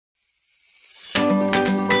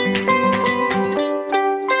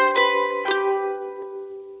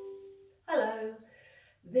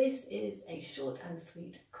is a short and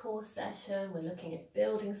sweet core session. We're looking at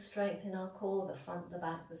building strength in our core, the front, the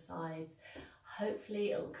back, the sides.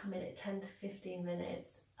 Hopefully it'll come in at 10 to 15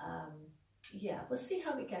 minutes. Yeah, we'll see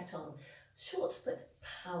how we get on. Short but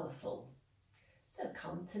powerful. So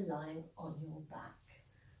come to lying on your back.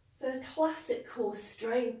 So a classic core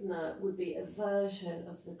strengthener would be a version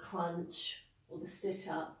of the crunch or the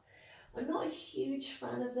sit-up. I'm not a huge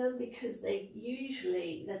fan of them because they're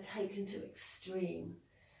taken to extreme,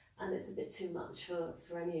 and it's a bit too much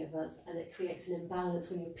for any of us, and it creates an imbalance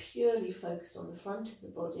when you're purely focused on the front of the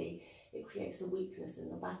body. It creates a weakness in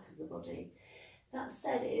the back of the body. That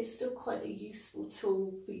said, it is still quite a useful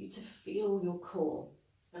tool for you to feel your core,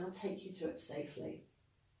 and I'll take you through it safely.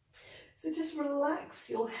 So just relax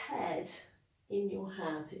your head in your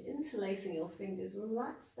hand. So interlacing your fingers,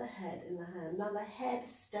 relax the head in the hand. Now the head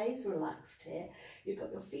stays relaxed here. You've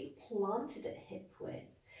got your feet planted at hip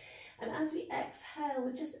width. And as we exhale,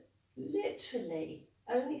 we're just literally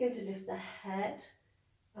only going to lift the head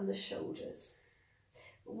and the shoulders.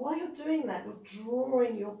 But while you're doing that, you're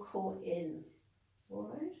drawing your core in, all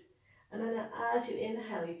right? And then as you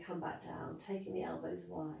inhale, you come back down, taking the elbows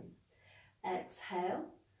wide. Exhale.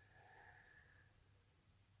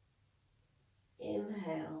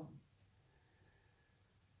 Inhale,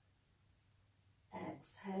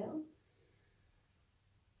 exhale,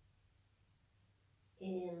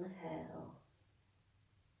 inhale,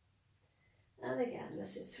 and again,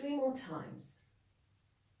 let's do 3 more times.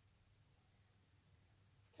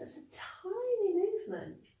 Just a tiny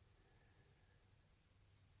movement.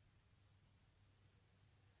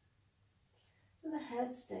 So the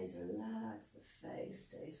head stays relaxed, the face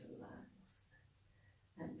stays relaxed,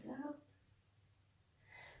 and down.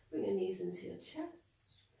 Bring your knees into your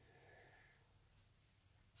chest.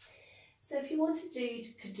 So if you wanted to,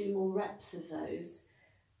 you could do more reps of those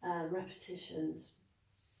repetitions,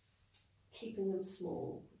 keeping them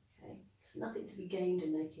small, okay? There's nothing to be gained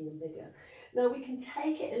in making them bigger. Now we can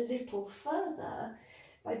take it a little further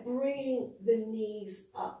by bringing the knees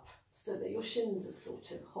up so that your shins are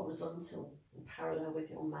sort of horizontal and parallel with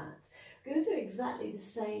your mat. We're going to do exactly the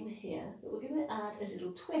same here, but we're going to add a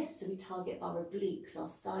little twist so we target our obliques, our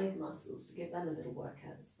side muscles, to give them a little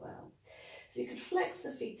workout as well. So you could flex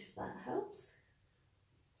the feet if that helps.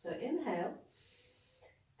 So inhale,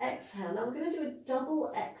 exhale. Now we're going to do a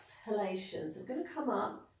double exhalation. So we're going to come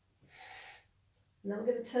up, and then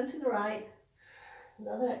we're going to turn to the right,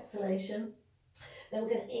 another exhalation. Then we're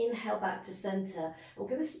going to inhale back to centre, and we're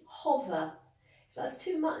going to hover. If that's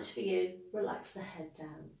too much for you, relax the head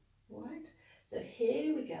down. All right, so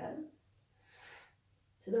here we go.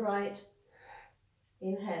 To the right,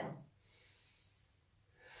 inhale.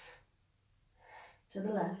 To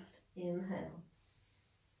the left, inhale.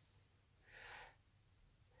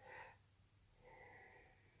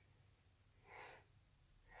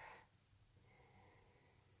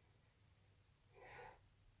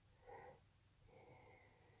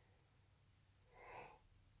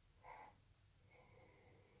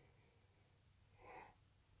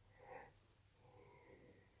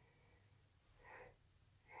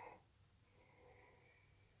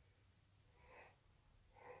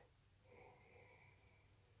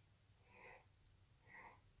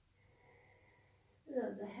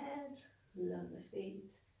 Love the head, love the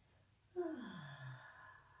feet.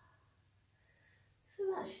 So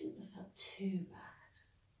that shouldn't have felt too bad.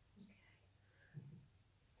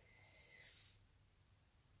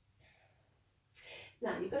 Okay.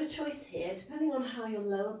 Now you've got a choice here, depending on how your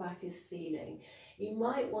lower back is feeling. You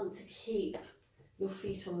might want to keep your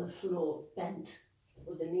feet on the floor bent,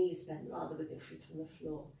 or the knees bent rather, with your feet on the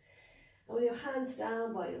floor. And with your hands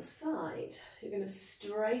down by your side, you're going to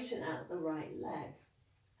straighten out the right leg.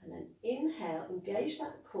 And then inhale, engage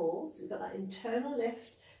that core. So we've got that internal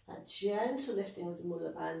lift, that gentle lifting of the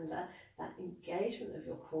mula bandha, that engagement of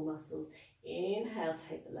your core muscles. Inhale,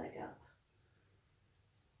 take the leg up.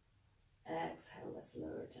 Exhale, let's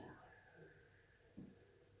lower it down.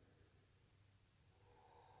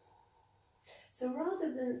 So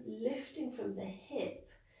rather than lifting from the hip,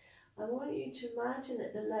 I want you to imagine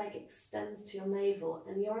that the leg extends to your navel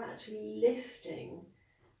and you're actually lifting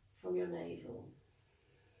from your navel.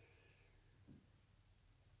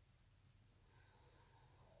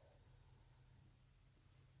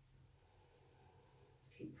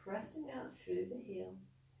 Keep pressing out through the heel.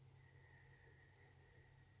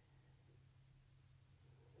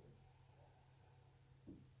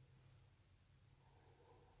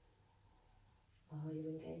 Are you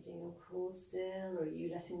engaging your core still, or are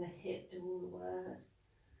you letting the hip do all the work?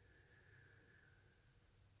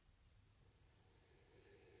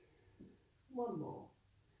 One more.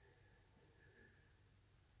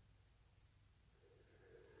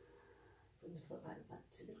 foot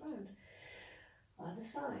back to the ground. Other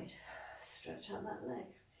side, stretch out that leg.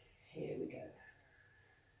 Here we go.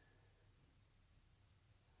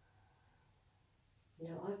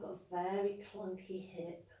 Now I've got a very clunky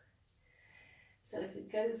hip, so if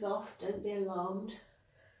it goes off, don't be alarmed.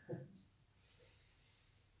 There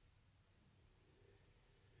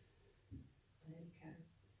we go.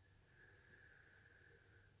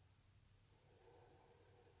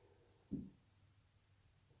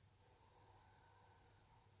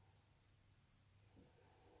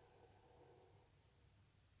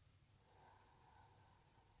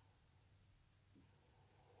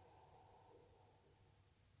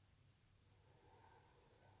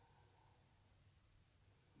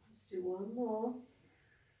 Let's do one more.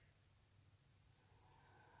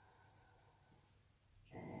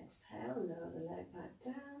 Exhale, lower the leg back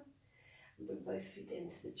down, and bring both feet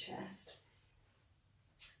into the chest.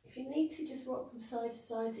 If you need to, just rock from side to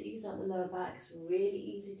side to ease out the lower back. It's really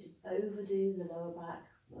easy to overdo the lower back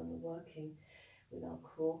when we're working with our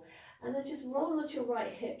core. And then just roll onto your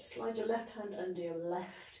right hip, slide your left hand under your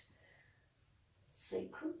left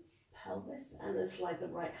sacrum, pelvis, and then slide the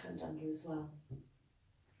right hand under as well.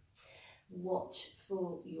 Watch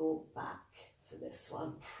for your back for this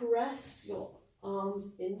one. Press your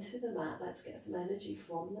arms into the mat. Let's get some energy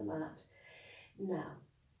from the mat. Now,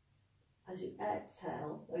 as you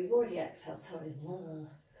exhale, oh, you've already exhaled, sorry,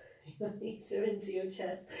 your knees are into your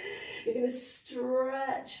chest. You're going to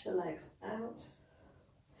stretch the legs out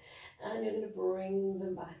and you're going to bring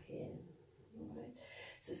them back in. All right.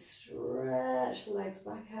 So stretch the legs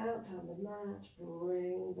back out down the mat,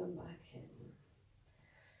 bring them back in.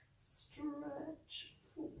 Stretch,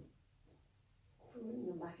 bring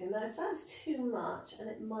them back in. Now if that's too much, and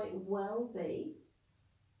it might well be,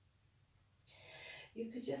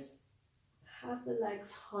 you could just have the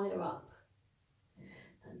legs higher up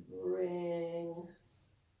and bring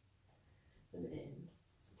them in.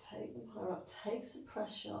 So take them higher up, takes the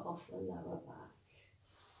pressure off the lower back.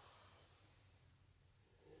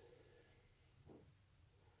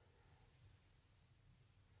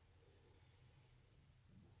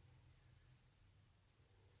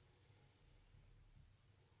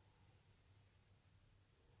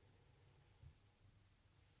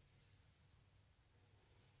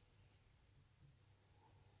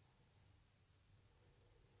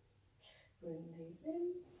 Bring these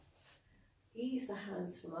in. Ease the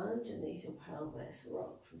hands from underneath your pelvis,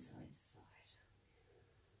 rock from side to side.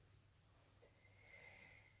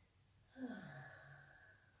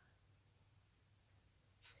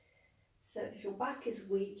 So if your back is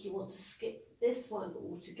weak, you want to skip this one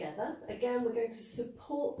altogether. Again, we're going to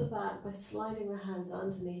support the back by sliding the hands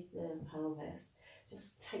underneath the pelvis.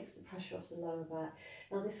 Just takes the pressure off the lower back.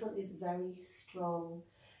 Now this one is very strong.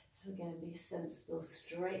 So again, be sensible,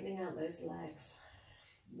 straightening out those legs.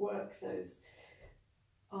 Work those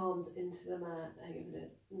arms into the mat, and you're going to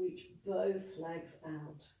reach both legs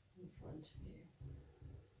out in front of you.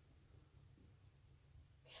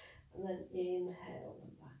 And then inhale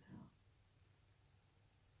them back up.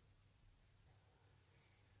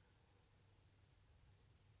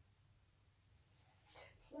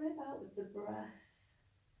 Play about with the breath.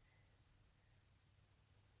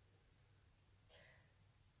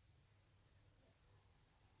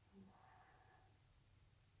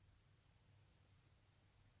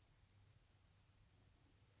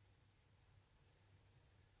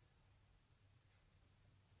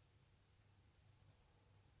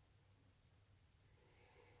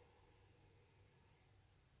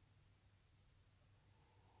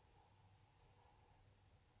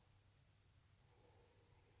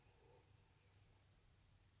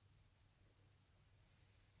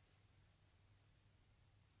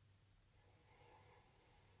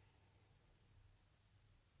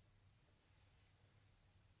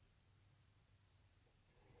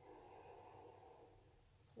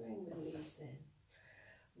 Bring the knees in,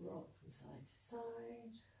 rock from side to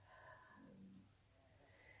side.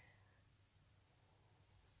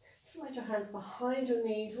 Slide your hands behind your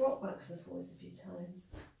knees, rock backwards and forwards a few times.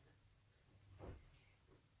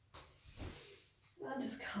 And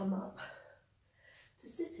just come up to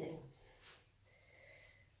sitting.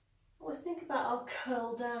 Always think about our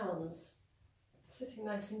curl downs, sitting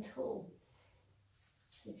nice and tall.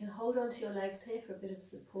 You can hold on to your legs here for a bit of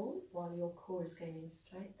support while your core is gaining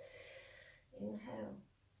strength. Inhale,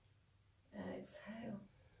 exhale.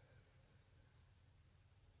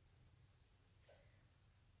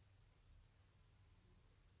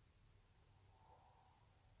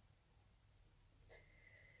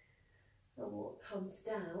 And what comes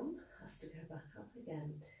down has to go back up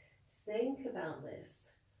again. Think about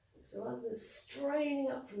this. So rather than straining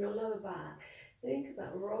up from your lower back, think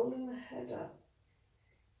about rolling the head up,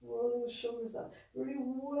 rolling the shoulders up, really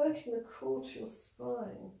working the core to your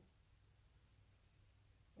spine.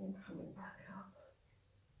 And coming back up.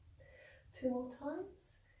 2 more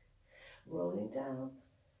times. Rolling down.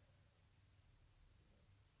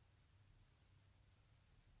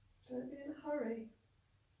 Don't be in a hurry.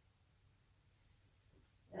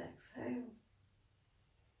 Exhale.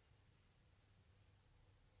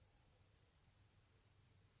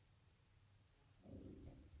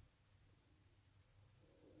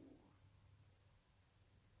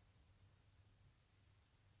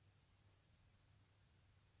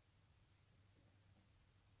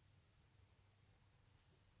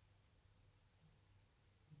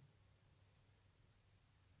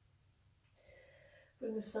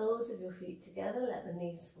 Bring the soles of your feet together, let the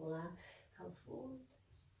knees fall out, come forward.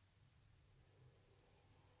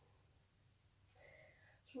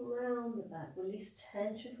 Round the back, release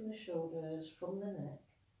tension from the shoulders, from the neck.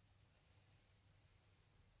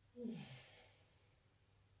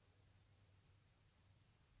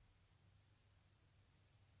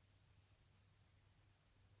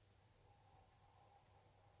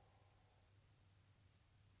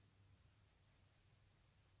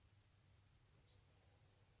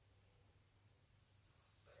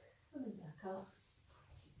 Coming back up.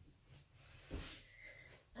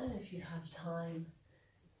 And if you have time,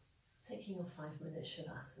 taking your 5-minute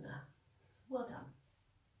Shavasana. Well done.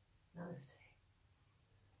 Namaste.